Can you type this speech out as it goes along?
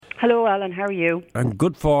Hello, Alan. How are you? I'm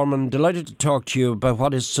good form and delighted to talk to you about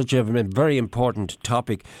what is such a very important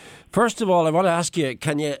topic. First of all, I want to ask you,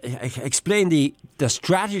 can you explain the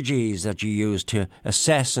strategies that you use to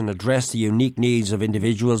assess and address the unique needs of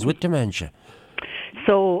individuals with dementia?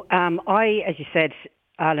 So as you said,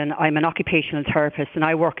 Alan, I'm an occupational therapist and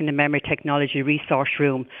I work in the Memory Technology Resource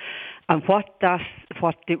Room. And what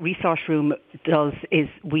the resource room does is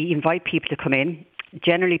we invite people to come in.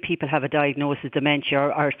 Generally, people have a diagnosis of dementia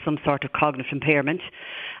or some sort of cognitive impairment.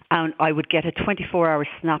 And I would get a 24-hour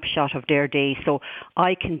snapshot of their day. So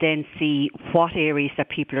I can then see what areas that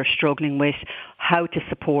people are struggling with, how to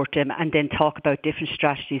support them, and then talk about different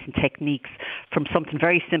strategies and techniques, from something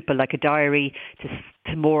very simple like a diary to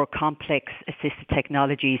more complex assistive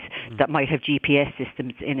technologies that might have GPS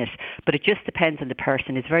systems in it. But it just depends on the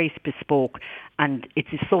person. It's very bespoke, and it's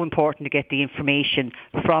so important to get the information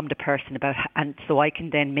from the person and so I can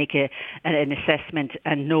then make an assessment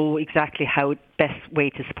and know exactly how best way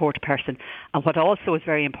to support a person. And what also is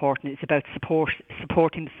very important is about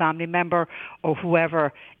supporting the family member or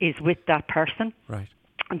whoever is with that person. Right.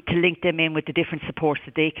 And to link them in with the different supports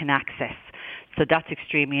that they can access. So that's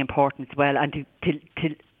extremely important as well, and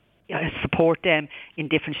to support them in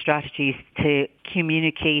different strategies to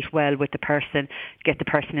communicate well with the person, get the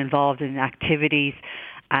person involved in activities,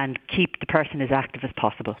 and keep the person as active as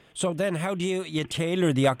possible. So then how do you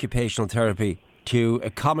tailor the occupational therapy to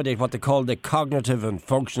accommodate what they call the cognitive and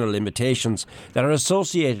functional limitations that are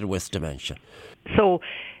associated with dementia? So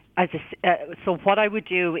what I would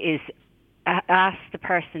do is ask the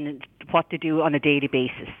person what to do on a daily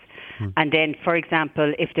basis. And then, for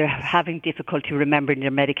example, if they're having difficulty remembering their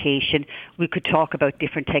medication, we could talk about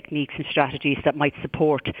different techniques and strategies that might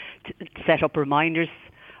support to set up reminders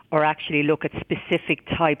or actually look at specific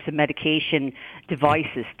types of medication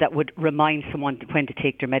devices that would remind someone when to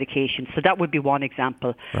take their medication. So that would be one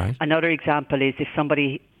example. Right. Another example is if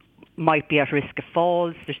somebody might be at risk of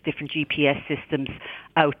falls, there's different GPS systems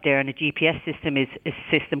out there, and a GPS system is a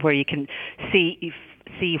system where you can see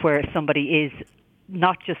where somebody is,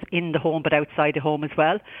 not just in the home but outside the home as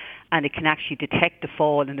well, and it can actually detect the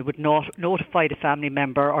fall, and it would notify the family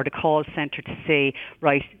member or the call centre to say,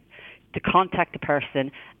 right, to contact the person,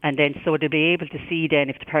 and then so they'll be able to see then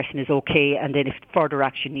if the person is okay, and then if further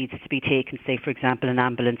action needs to be taken, say for example an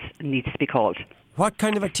ambulance needs to be called. What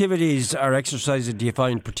kind of activities or exercises do you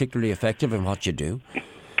find particularly effective in what you do?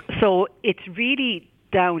 So it's really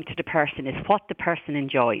down to the person, is what the person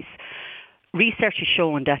enjoys. Research has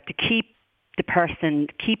shown that to keep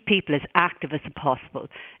people as active as possible.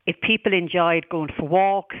 If people enjoyed going for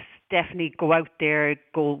walks, definitely go out there,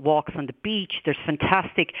 go walks on the beach. There's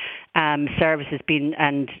fantastic services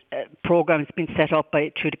programs being set up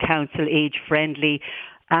through the council, Age Friendly,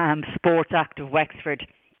 Sports Active Wexford,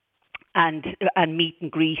 and meet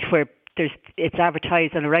and greet, where it's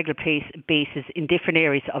advertised on a regular basis in different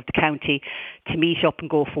areas of the county to meet up and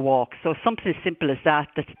go for walks. So something as simple as that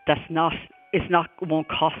won't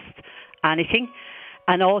cost anything.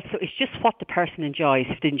 And also, it's just what the person enjoys.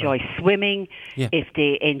 If they enjoy swimming, if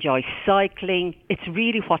they enjoy cycling, it's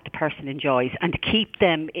really what the person enjoys. And to keep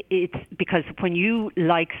them, it's because when you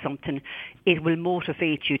like something, it will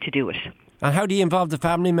motivate you to do it. And how do you involve the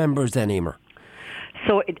family members then, Emer?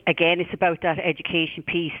 So again, it's about that education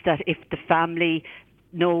piece, that if the family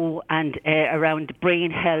know and around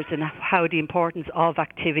brain health and how the importance of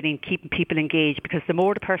activity and keeping people engaged, because the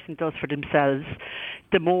more the person does for themselves,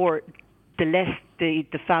 the less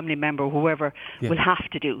the family member, whoever, will have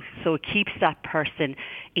to do. So it keeps that person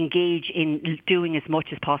engaged in doing as much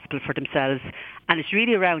as possible for themselves. And it's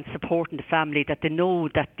really around supporting the family, that they know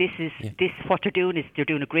that this what they're doing is they're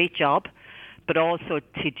doing a great job, but also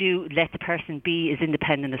to let the person be as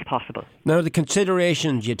independent as possible. Now, the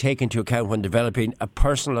considerations you take into account when developing a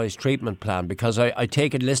personalised treatment plan, because I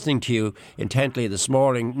take it, listening to you intently this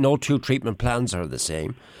morning, no two treatment plans are the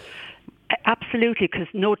same. Absolutely, because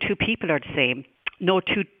no two people are the same. No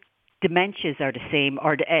two dementias are the same.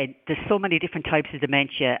 There's so many different types of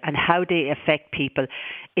dementia, and how they affect people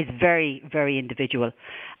is very, very individual.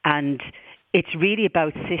 And it's really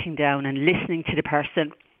about sitting down and listening to the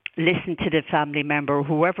person, listen to the family member,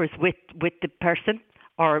 whoever's with the person,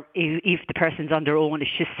 or if the person's on their own,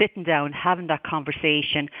 it's just sitting down, having that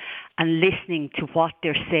conversation and listening to what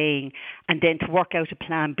they're saying, and then to work out a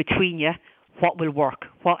plan between you. What will work?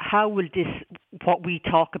 How will what we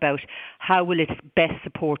talk about, how will it best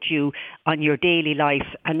support you on your daily life,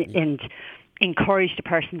 and encourage the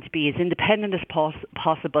person to be as independent as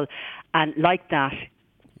possible, and like that,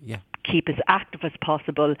 keep as active as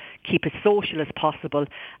possible, keep as social as possible,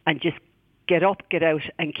 and just get up, get out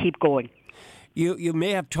and keep going. You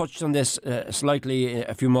may have touched on this slightly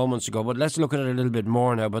a few moments ago, but let's look at it a little bit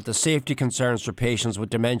more now. But the safety concerns for patients with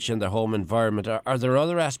dementia in their home environment. Are there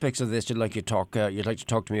other aspects of this you'd like to talk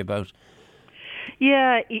to me about?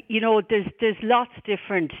 Yeah, there's lots of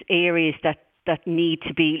different areas that need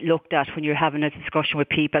to be looked at when you're having a discussion with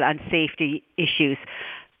people, and safety issues.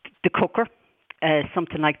 The cooker,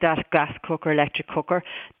 something like that, gas cooker, electric cooker,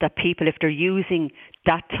 that people, if they're using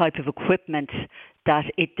that type of equipment, that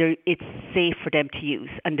it's safe for them to use.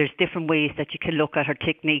 And there's different ways that you can look at, or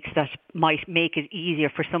techniques that might make it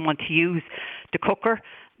easier for someone to use the cooker,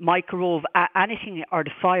 microwave, anything, or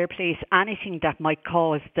the fireplace, anything that might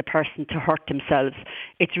cause the person to hurt themselves.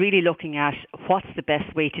 It's really looking at what's the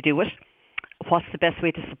best way to do it, what's the best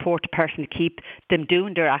way to support the person to keep them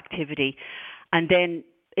doing their activity. And then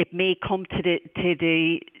it may come to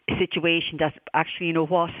the situation that actually, you know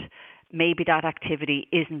what, maybe that activity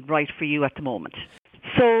isn't right for you at the moment.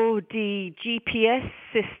 So the GPS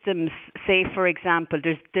systems, say for example,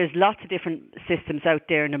 there's lots of different systems out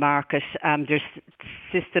there in the market. There's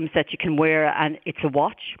systems that you can wear, and it's a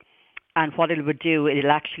watch. And what it would do,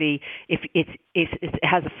 it'll actually, if it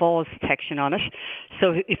has a falls detection on it.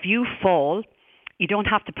 So if you fall, you don't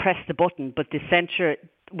have to press the button, but the centre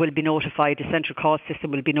will be notified, the central call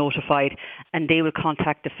system will be notified, and they will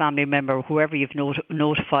contact the family member or whoever you've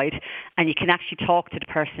notified, and you can actually talk to the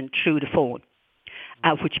person through the phone,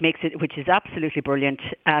 which is absolutely brilliant.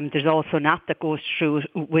 There's also an app that goes through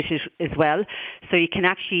with it as well, so you can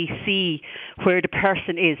actually see where the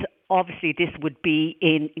person is. Obviously, this would be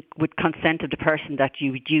with consent of the person that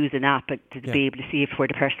you would use an app to be able to see where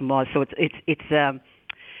the person was. So it's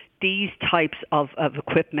these types of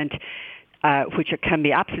equipment, which can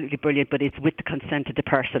be absolutely brilliant, but it's with the consent of the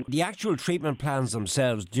person. The actual treatment plans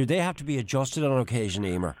themselves, do they have to be adjusted on occasion,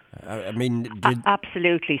 Emer?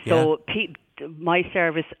 Absolutely. Yeah. So my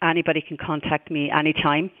service, anybody can contact me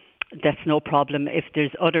anytime. That's no problem. If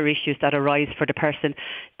there's other issues that arise for the person,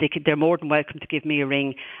 they're more than welcome to give me a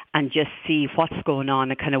ring and just see what's going on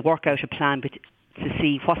and kind of work out a plan to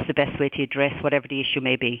see what's the best way to address whatever the issue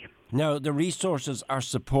may be. Now, the resources or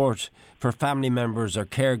support for family members or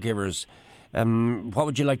caregivers, what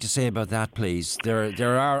would you like to say about that, please?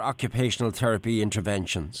 There are occupational therapy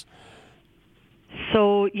interventions.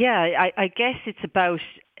 So, I guess it's about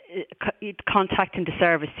contacting the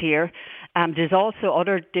service here. There's also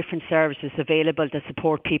other different services available that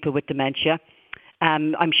support people with dementia.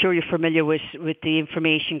 I'm sure you're familiar with the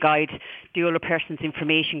information guide, the Older Persons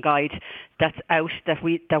Information Guide that's out, that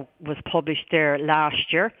was published there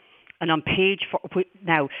last year. And on page 4,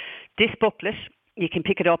 now this booklet, you can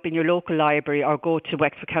pick it up in your local library or go to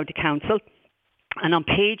Wexford County Council. And on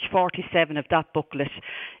page 47 of that booklet,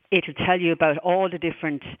 it'll tell you about all the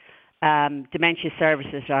different dementia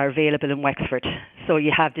services that are available in Wexford. So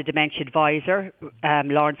you have the Dementia Advisor,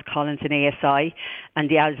 Lawrence Collins and ASI, and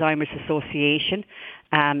the Alzheimer's Association.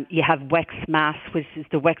 You have WexMass, which is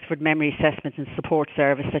the Wexford Memory Assessment and Support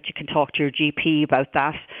Service, that you can talk to your GP about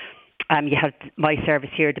that. You have my service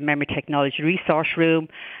here, the Memory Technology Resource Room,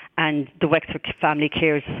 and the Wexford Family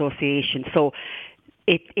Carers Association. So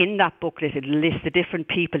in that booklet, it lists the different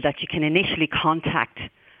people that you can initially contact.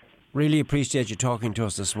 Really appreciate you talking to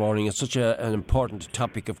us this morning. It's such an important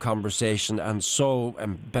topic of conversation, and so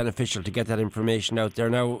beneficial to get that information out there.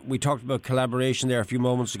 Now, we talked about collaboration there a few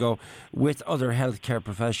moments ago with other healthcare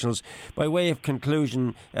professionals. By way of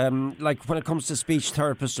conclusion, like when it comes to speech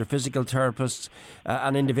therapists or physical therapists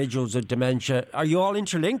and individuals with dementia, are you all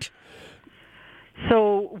interlinked?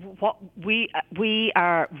 So what we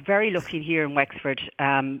are very lucky here in Wexford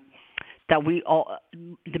that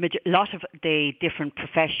a lot of the different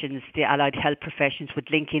professions, the allied health professions, would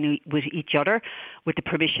link in with each other with the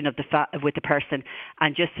permission of with the person,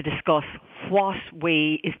 and just to discuss what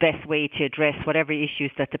way is best way to address whatever issues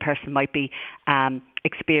that the person might be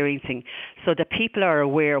experiencing, so that people are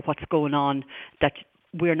aware of what's going on, that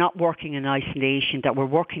we're not working in isolation, that we're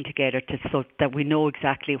working together so that we know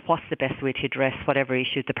exactly what's the best way to address whatever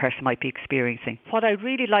issues the person might be experiencing. What I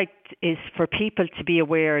really liked is for people to be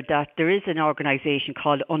aware that there is an organisation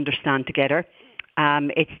called Understand Together.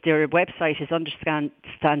 Their website is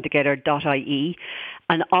understandtogether.ie,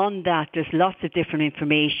 and on that there's lots of different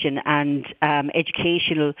information and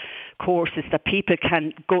educational courses that people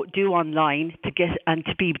can go do online to get and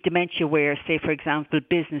to be dementia aware. Say, for example,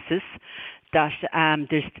 businesses, that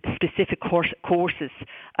there's specific courses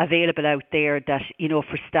available out there that,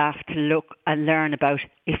 for staff to look and learn about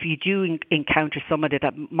if you do encounter somebody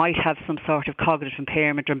that might have some sort of cognitive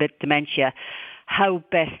impairment or dementia, how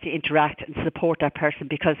best to interact and support that person.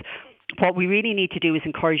 Because what we really need to do is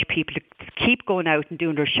encourage people to keep going out and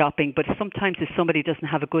doing their shopping, but sometimes if somebody doesn't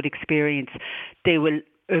have a good experience, they will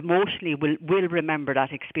emotionally will remember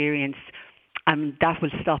that experience, and that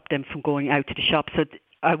will stop them from going out to the shop. So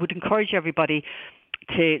I would encourage everybody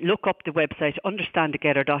to look up the website,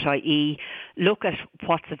 understandtogether.ie, look at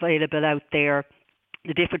what's available out there,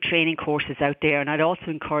 the different training courses out there, and I'd also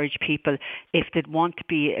encourage people, if they want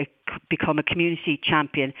to become a community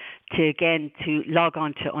champion, to log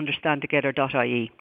on to understandtogether.ie.